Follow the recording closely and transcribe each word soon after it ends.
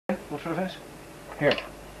for the finish? Here.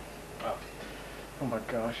 Wow. Oh my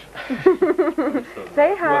gosh.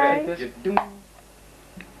 Say hi.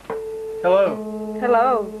 Hello.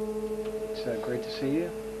 Hello. It's great to see you.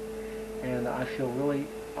 And I feel really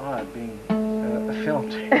odd being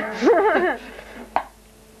filmed.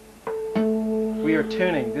 We are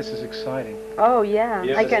tuning. This is exciting. Oh yeah,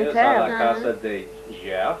 I can Bienvenidos tell. a la casa de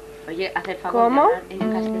Jeff. Oye, haz el favor ¿Cómo? de hablar en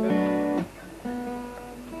castellano.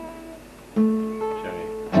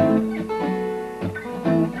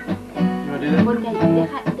 You want to do that? Porque ahí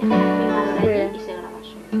deja la filmadora Sí. allí y se graba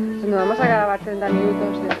solo. Pues nos vamos a grabar 30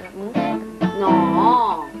 minutos de música.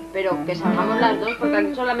 No, pero que salgamos las dos porque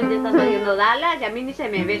aquí solamente estás haciendo Dallas y a mí ni se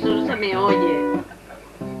me ve, solo se me oye.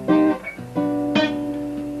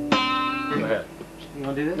 Go ahead. You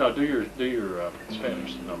want to do that? No, do your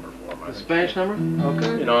Spanish number for them. The Spanish number?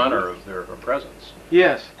 Okay. In honor of their presence.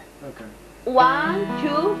 Yes. Okay. 1,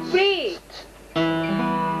 2, 3.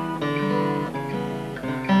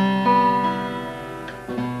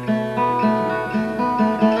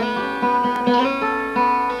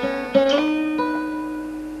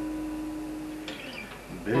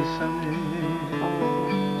 Bésame,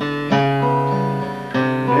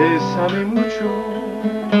 bésame mucho,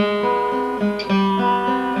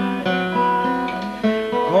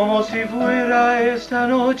 como si fuera esta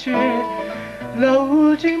noche la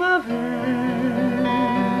última vez.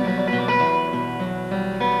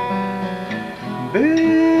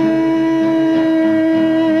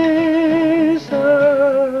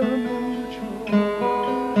 Bésame mucho,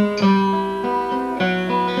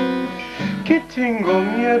 que tengo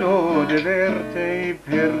miedo de verte y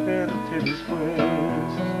perderte después.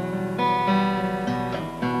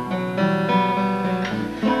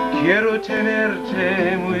 Quiero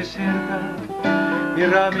tenerte muy cerca,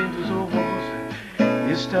 mirarme en tus ojos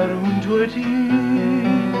y estar junto a ti.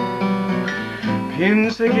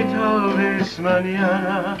 Piensa que tal vez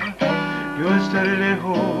mañana yo estaré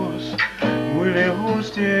lejos, muy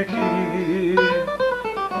lejos de aquí.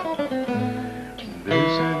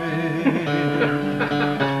 Bésame,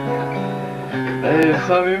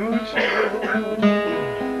 bésame mucho,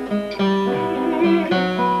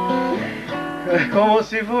 como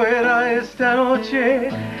si fuera esta noche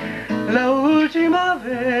la última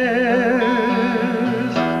vez.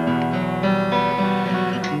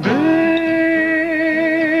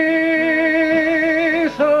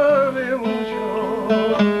 Bésame mucho,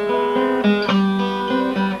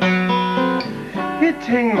 que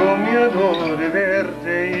tengo miedo de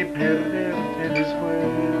verte y perderte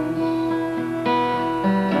después.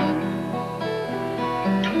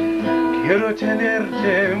 Quiero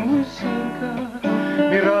tenerte muy cerca,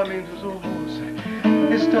 mirarme en tus ojos,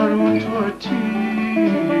 estar junto a ti.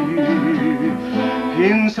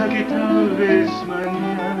 Piensa que tal vez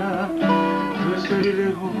mañana yo estaré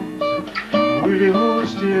lejos, muy lejos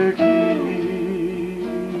de aquí.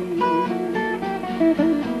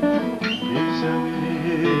 Bésame,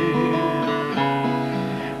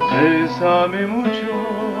 bésame mucho,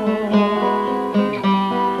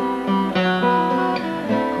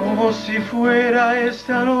 como si fuera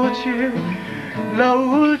esta noche la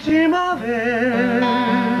última vez.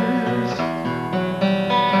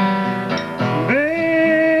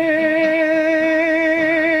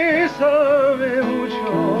 Bésame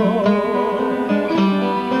mucho,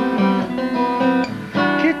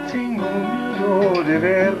 que tengo miedo de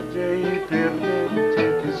verte y perderte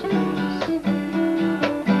después.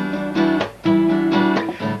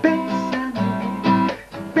 Bésame,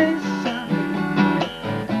 bésame,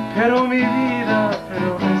 pero mi vida, pero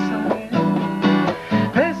bésame.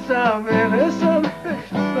 Bésame, bésame,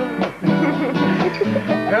 bésame.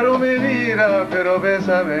 Pero mi vida, pero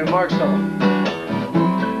bésame, Mark Song.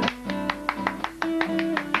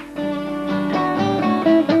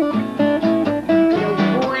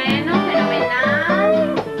 Bueno, fenomenal.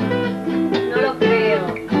 No lo creo.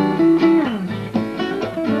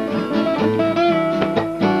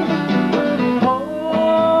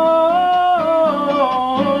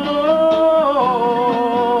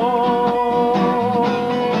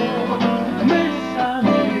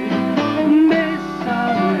 Bésame,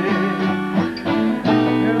 bésame,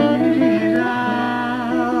 pero mi vida.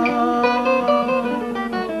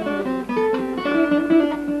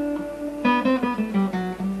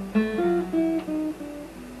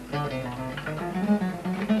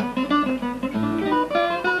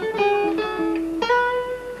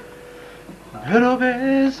 Pero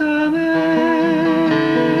bésame.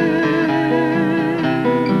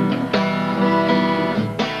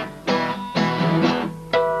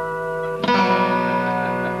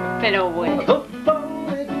 Pero bueno. The phone,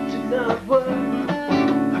 it did not work.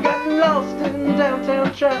 I got lost in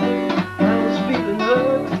downtown traffic.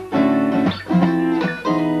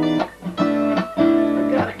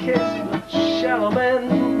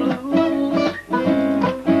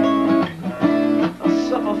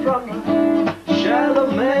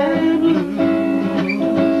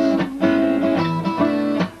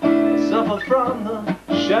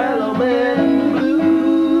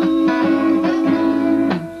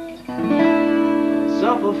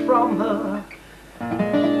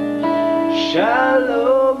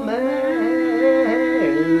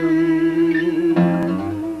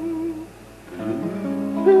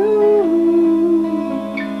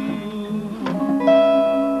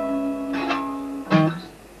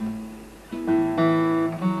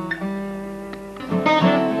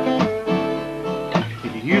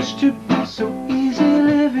 Used to be so easy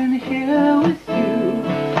living here with you.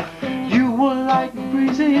 You were light and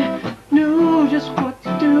breezy, knew just what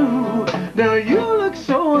to do. Now you look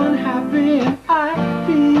so unhappy and I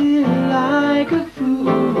feel like a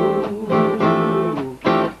fool.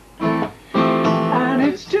 And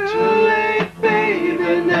it's too late,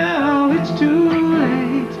 baby, now it's too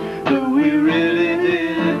late. But we really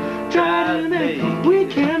did try to make it. We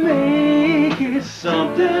can make it.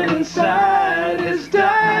 Something inside has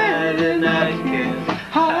died and I can't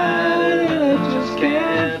hide it, I just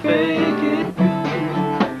can't fake it.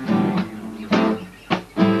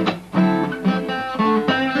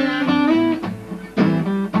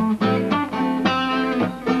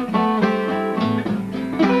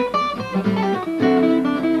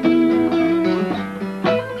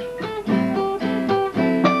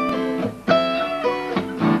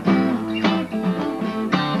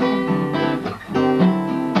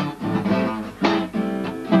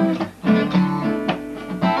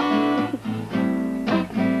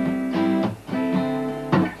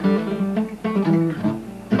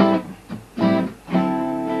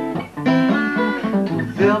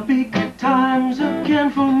 There'll be good times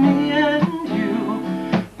again for me and you,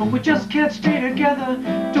 but we just can't stay together,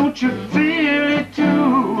 don't you feel it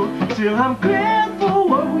too? Still I'm grateful for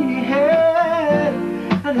what we had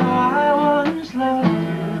and how I once loved you.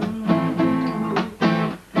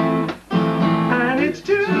 And it's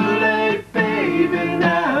too late, baby,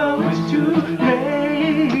 now it's too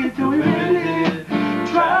late. Though we really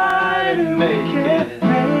try to make it.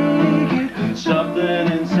 Something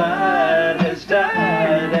inside has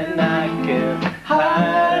died and I can't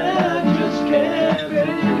hide it, I just can't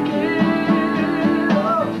fake it.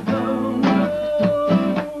 Oh, no,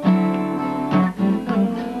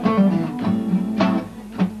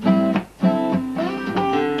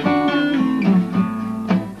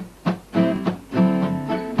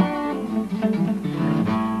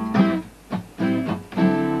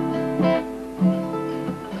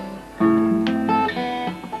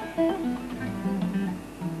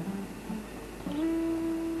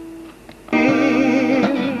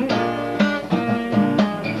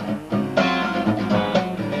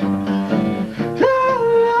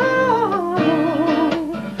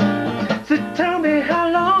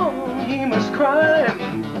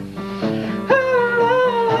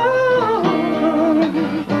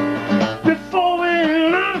 before we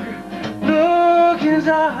look his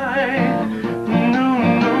eye. No,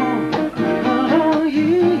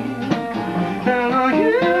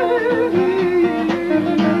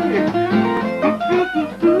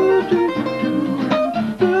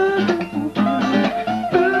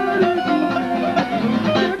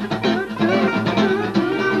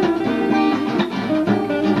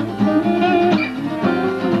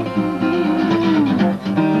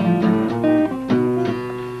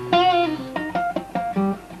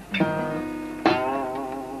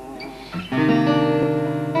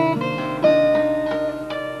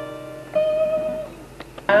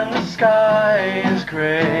 and the sky is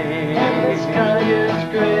gray. The sky is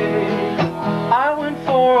gray. I went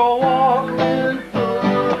for a walk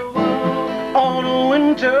on a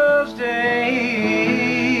winter's day.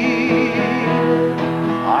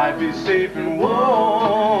 I'd be safe and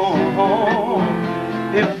warm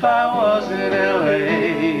if I was in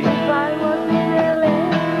LA.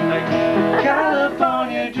 Like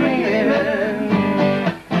California dreaming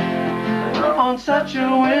on such a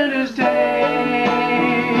winter's day.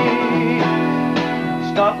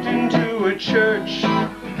 Stopped into a church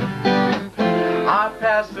I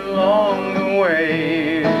passed along the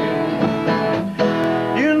way.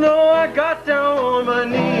 You know, I got down on my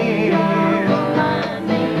knees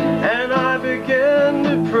and I began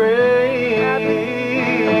to pray.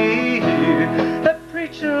 That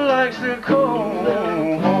preacher likes the cold,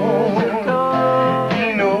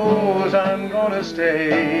 he knows I'm gonna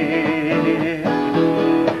stay.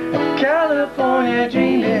 California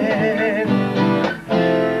dreaming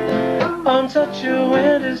on such a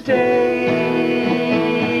winter's day.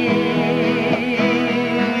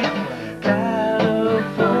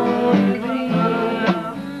 California dreaming,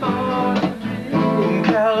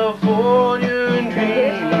 California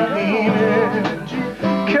dreaming.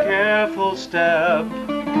 Careful step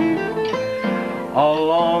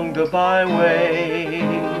along the byway,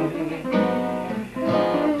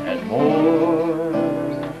 and more,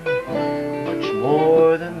 much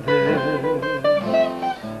more than this,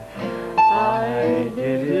 I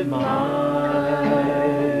did it my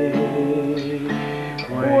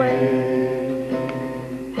way.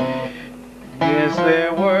 Yes,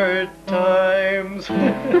 there were times,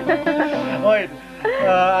 wait,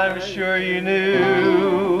 I'm sure you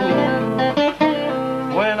knew,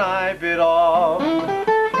 when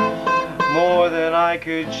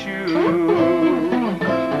it's you.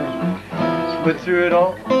 But through it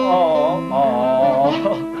all,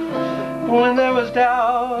 when there was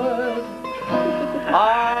doubt,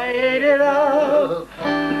 I ate it up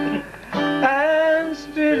and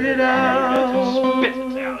spit it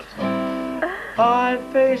out. I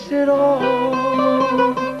faced it all,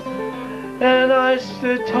 and I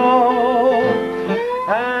stood tall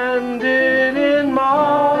and did in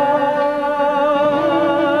my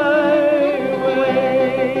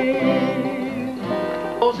way.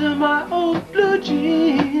 Those are my old blue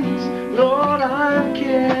jeans, Lord, I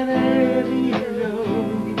can't leave you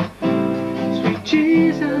alone. Sweet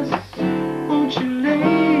Jesus, won't you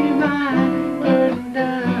lay my burden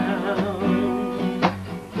down?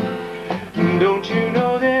 Don't you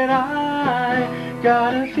know that I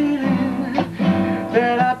got a feeling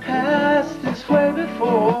that I passed this way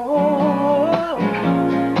before?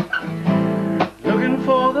 Looking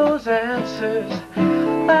for those answers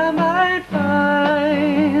I might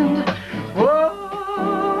find.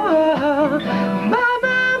 Whoa,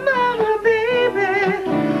 mama, mama, baby,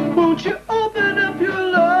 won't you open up your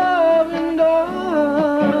loving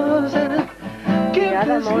doors and give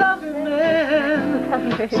this loving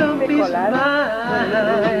man some peace of mind?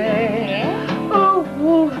 Oh,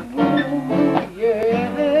 yeah.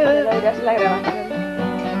 Ya es la grabación.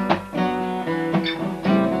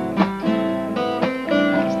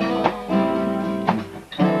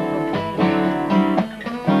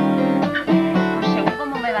 Según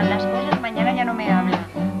cómo me van las cosas, mañana ya no me habla.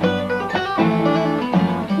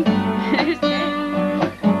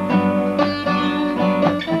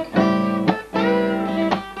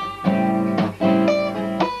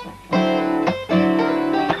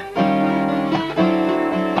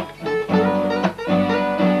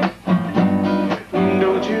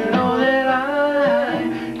 Don't you know that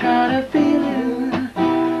I got a feeling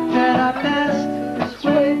that I passed this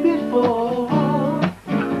way before?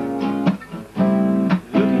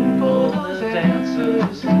 Looking for those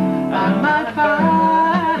answers I might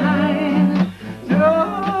find. Oh,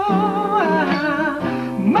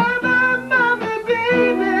 mama, mama,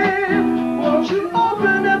 baby, won't you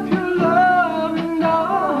open up your loving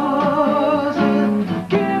doors and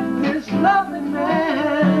give this loving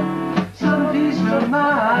man some peace of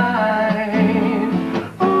mind?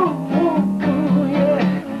 Oh, yeah.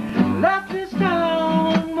 Left this town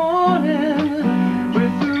one morning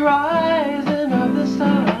with the rising of the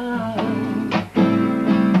sun,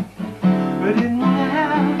 but didn't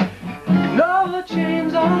have no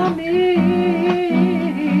chains on me.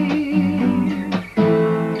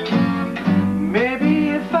 Maybe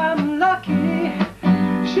if I'm lucky,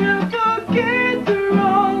 she'll forget the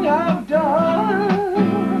wrong I've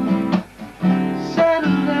done.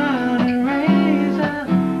 Settle down and raise a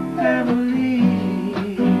family.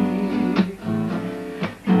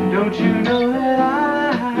 Don't you know that I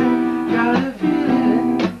got a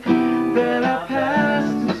feeling that I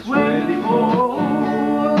passed this way before?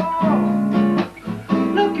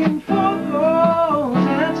 Looking for those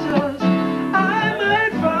answers I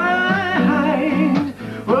might find.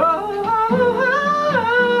 Oh,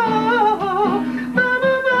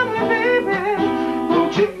 mama, mama, baby,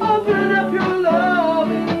 won't you open up your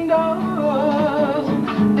loving doors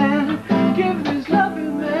and give this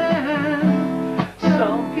loving man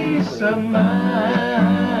some peace of mind?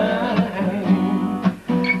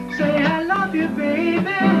 Say I love you,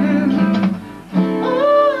 baby.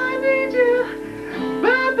 Oh, I need you.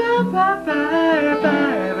 Bye, bye, bye, bye,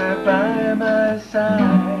 bye, bye, by my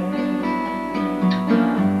side.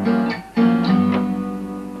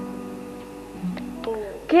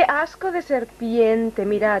 ¡Qué asco de serpiente!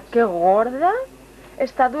 Mirad, qué gorda.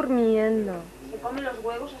 Está durmiendo. Se come los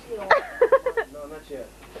huevos así de No, not yet.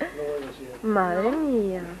 No worries yet. Madre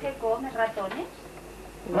mía. ¿Qué come? ¿Ratones?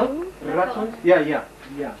 Huh? Ratons? Yeah.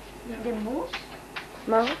 ¿De mus?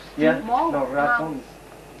 Mouse. Yeah? Mouse. No, ratons.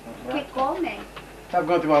 ¿Qué come? I'll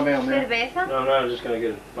go to our mail, man. ¿Cerveza? No, I'm just going to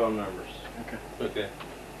get phone numbers. Okay. Okay.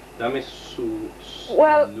 Dame su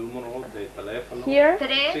Well, número de teléfono. Here?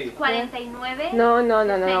 349. No.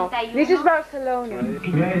 61. This is Barcelona.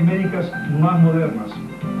 Unidades médicas más modernas.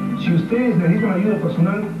 Si ustedes necesitan ayuda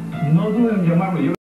personal, no duden en llamarme.